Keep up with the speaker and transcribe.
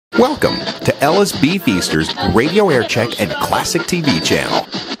Welcome to Ellis B. Feaster's Radio Aircheck and Classic TV channel.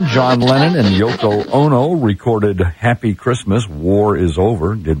 John Lennon and Yoko Ono recorded Happy Christmas, War is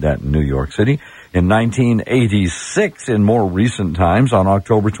Over, did that in New York City. In 1986, in more recent times, on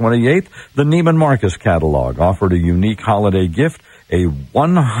October 28th, the Neiman Marcus catalog offered a unique holiday gift, a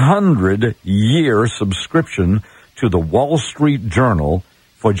 100-year subscription to the Wall Street Journal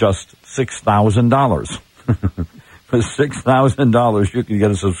for just $6,000. For $6,000, you can get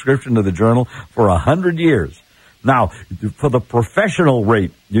a subscription to the Journal for 100 years. Now, for the professional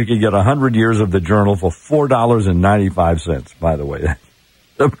rate, you can get 100 years of the Journal for $4.95, by the way.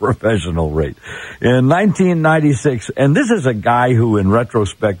 The professional rate. In 1996, and this is a guy who, in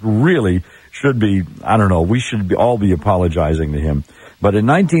retrospect, really should be, I don't know, we should all be apologizing to him. But in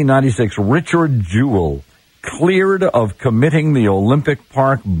 1996, Richard Jewell, cleared of committing the Olympic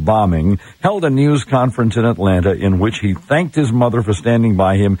Park bombing, held a news conference in Atlanta in which he thanked his mother for standing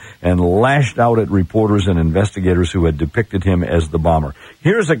by him and lashed out at reporters and investigators who had depicted him as the bomber.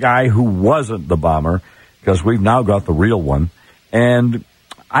 Here's a guy who wasn't the bomber, because we've now got the real one, and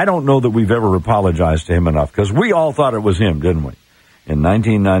I don't know that we've ever apologized to him enough, because we all thought it was him, didn't we? In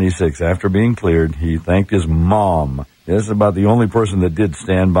 1996, after being cleared, he thanked his mom. This is about the only person that did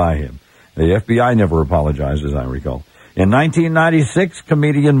stand by him. The FBI never apologized, as I recall. In 1996,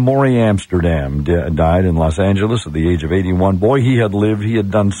 comedian Maury Amsterdam died in Los Angeles at the age of 81. Boy, he had lived. He had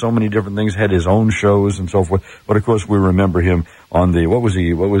done so many different things, had his own shows and so forth. But of course, we remember him on the what was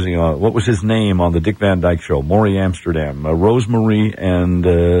his name on the Dick Van Dyke Show? Maury Amsterdam, Rosemary and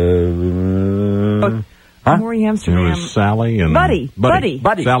Maury Amsterdam. It was Sally and Buddy. Sally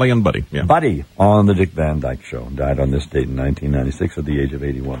and Buddy. Yeah. Buddy on the Dick Van Dyke Show. Died on this date in 1996 at the age of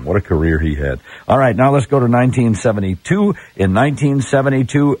 81. What a career he had. All right, now let's go to 1972. In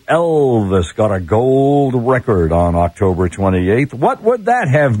 1972, Elvis got a gold record on October 28th. What would that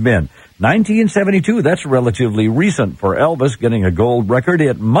have been? 1972, that's relatively recent for Elvis getting a gold record.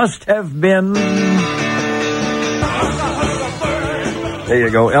 It must have been... There you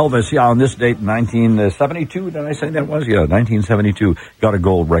go, Elvis, on this date, 1972, did I say that was? Yeah, 1972, got a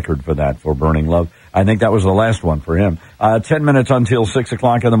gold record for that, for Burning Love. I think that was the last one for him. 10 minutes until 6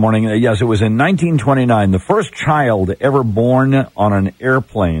 o'clock in the morning. Yes, it was in 1929. The first child ever born on an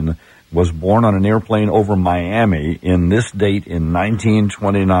airplane was born on an airplane over Miami in this date in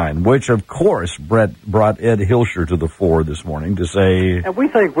 1929, which, of course, brought Ed Hilscher to the fore this morning to say... And we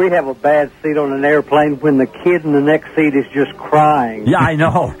think we have a bad seat on an airplane when the kid in the next seat is just crying. Yeah, I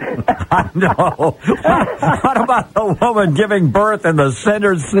know. I know. What about the woman giving birth in the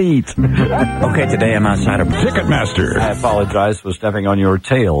center seat? Okay, today I'm outside of Ticketmaster. I apologize for stepping on your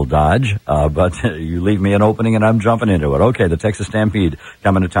tail, Dodge, but you leave me an opening and I'm jumping into it. Okay, the Texas Stampede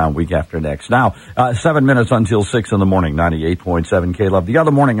coming to town week after next. Now, 7 minutes until 6 in the morning, 98.7 KLUV. The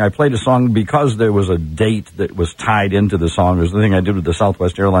other morning I played a song because there was a date that was tied into the song. It was the thing I did with the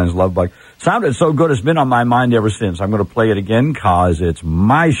Southwest Airlines Love Bug. Sounded so good, it's been on my mind ever since. I'm going to play it again because it's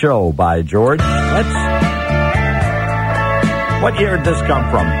my show, by George. What year did this come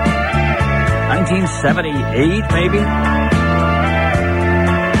from? 1978, maybe?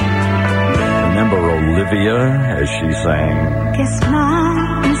 Remember Olivia as she sang... Kiss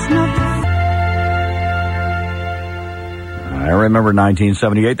mine is not... I remember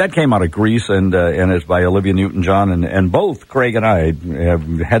 1978. That came out of Greece, and it's by Olivia Newton-John, and both Craig and I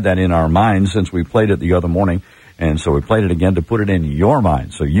have had that in our minds since we played it the other morning, and so we played it again to put it in your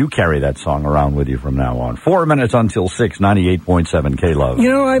mind, so you carry that song around with you from now on. 4 minutes until 6, 98.7 KLUV. You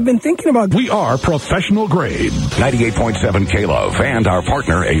know, I've been thinking about... We are professional grade. 98.7 KLUV and our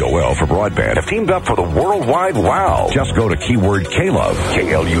partner AOL for broadband have teamed up for the worldwide wow. Just go to keyword KLUV,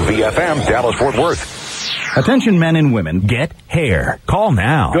 KLUV FM, Dallas-Fort Worth. Attention men and women, get hair. Call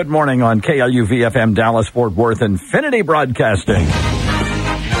now. Good morning on KLUV FM Dallas-Fort Worth Infinity Broadcasting.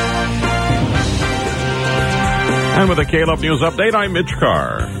 And with a KLUV News Update, I'm Mitch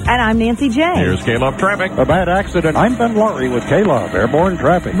Carr. And I'm Nancy J. Here's KLUV Traffic. A bad accident. I'm Ben Laurie with KLUV Airborne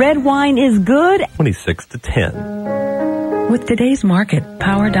Traffic. Red wine is good. 26 to 10. With today's market,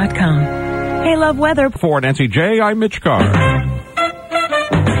 power.com. KLUV weather. For Nancy J, I'm Mitch Carr.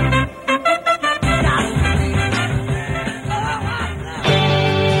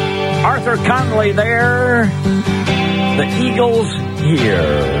 Arthur Conley there. The Eagles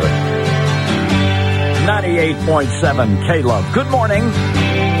here. 98.7 KLUV. Good morning.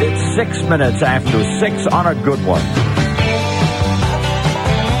 It's 6 minutes after 6 on a good one.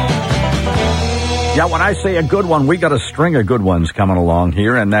 Yeah, when I say a good one, we got a string of good ones coming along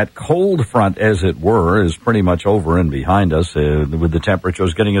here, and that cold front, as it were, is pretty much over and behind us, with the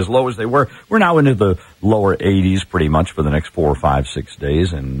temperatures getting as low as they were. We're now into the lower 80s pretty much for the next 4, 5, 6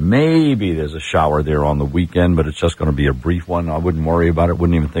 days, and maybe there's a shower there on the weekend, but it's just going to be a brief one. I wouldn't worry about it,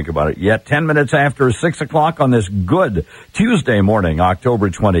 wouldn't even think about it yet. 10 minutes after 6 o'clock on this good Tuesday morning, October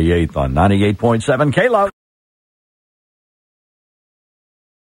 28th on 98.7 KLUV.